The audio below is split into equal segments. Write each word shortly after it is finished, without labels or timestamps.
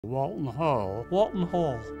Walton Hall. Walton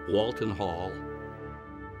Hall. Walton Hall.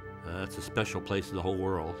 It's a special place in the whole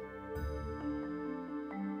world.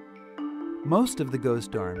 Most of the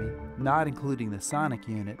Ghost Army, not including the Sonic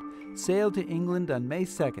unit, sailed to England on May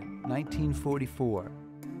 2nd, 1944.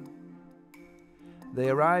 They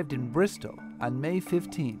arrived in Bristol on May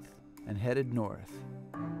 15th and headed north.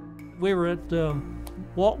 We were at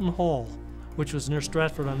Walton Hall, which was near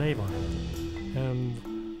Stratford-on-Avon,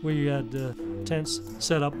 and we had tents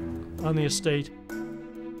set up on the estate.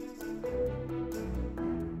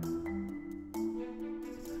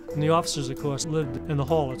 And the officers, of course, lived in the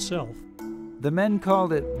hall itself. The men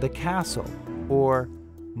called it the Castle, or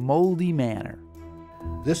Moldy Manor.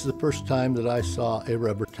 This is the first time that I saw a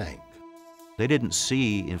rubber tank. They didn't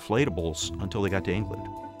see inflatables until they got to England,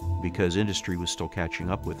 because industry was still catching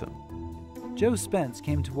up with them. Joe Spence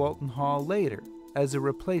came to Walton Hall later as a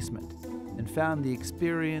replacement and found the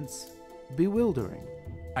experience bewildering.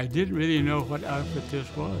 I didn't really know what outfit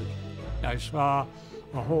this was. I saw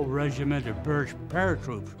a whole regiment of British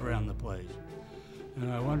paratroops around the place,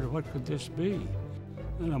 and I wondered, what could this be?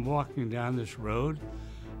 And I'm walking down this road,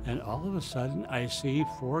 and all of a sudden I see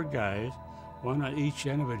 4 guys, one on each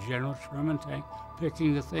end of a General Sherman tank,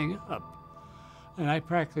 picking the thing up. And I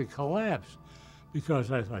practically collapsed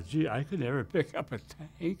because I thought, gee, I could never pick up a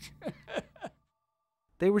tank.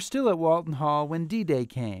 They were still at Walton Hall when D-Day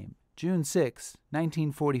came, June 6,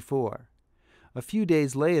 1944. A few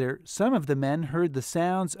days later, some of the men heard the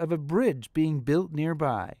sounds of a bridge being built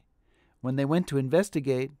nearby. When they went to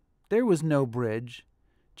investigate, there was no bridge,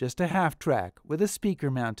 just a half-track with a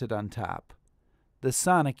speaker mounted on top. The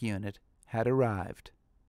Sonic unit had arrived.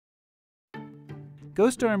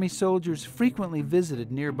 Ghost Army soldiers frequently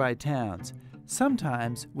visited nearby towns,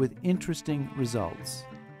 sometimes with interesting results.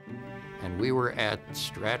 And we were at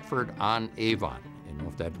Stratford-on-Avon. I don't know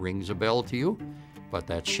if that rings a bell to you, but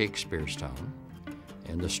that's Shakespeare's town.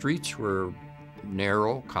 And the streets were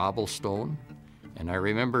narrow, cobblestone. And I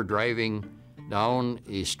remember driving down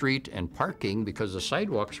a street and parking because the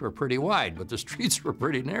sidewalks were pretty wide, but the streets were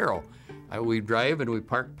pretty narrow. We drive and we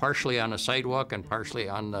park partially on a sidewalk and partially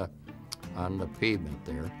on the pavement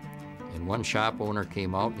there. And one shop owner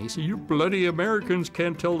came out and he said, "You bloody Americans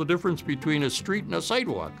can't tell the difference between a street and a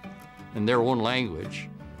sidewalk," in their own language.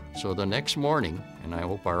 So the next morning, and I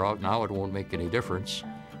hope now it won't make any difference,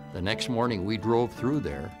 the next morning we drove through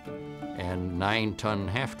there, and 9-ton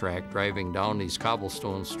half-track driving down these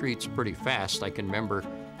cobblestone streets pretty fast. I can remember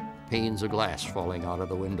panes of glass falling out of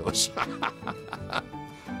the windows.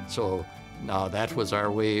 So now that was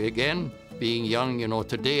our way again. Being young, you know,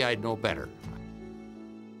 today I'd know better.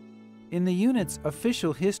 In the unit's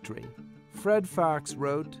official history, Fred Fox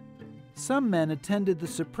wrote, "Some men attended the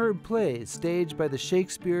superb plays staged by the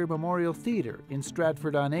Shakespeare Memorial Theater in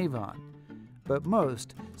Stratford-on-Avon, but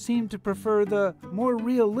most seemed to prefer the more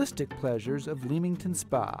realistic pleasures of Leamington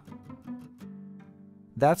Spa."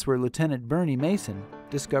 That's where Lieutenant Bernie Mason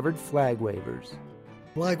discovered flag wavers.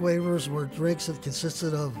 Flag wavers were drinks that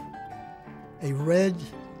consisted of a red,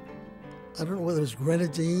 I don't know whether it was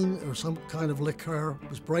grenadine or some kind of liqueur. It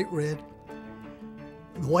was bright red.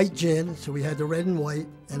 White gin, so we had the red and white,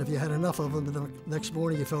 and if you had enough of them, the next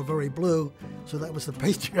morning you felt very blue, so that was the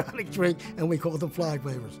patriotic drink, and we called them flag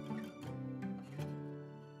wavers.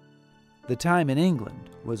 The time in England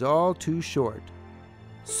was all too short.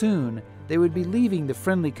 Soon, they would be leaving the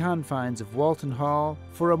friendly confines of Walton Hall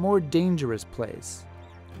for a more dangerous place,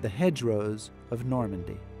 the hedgerows of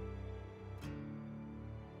Normandy.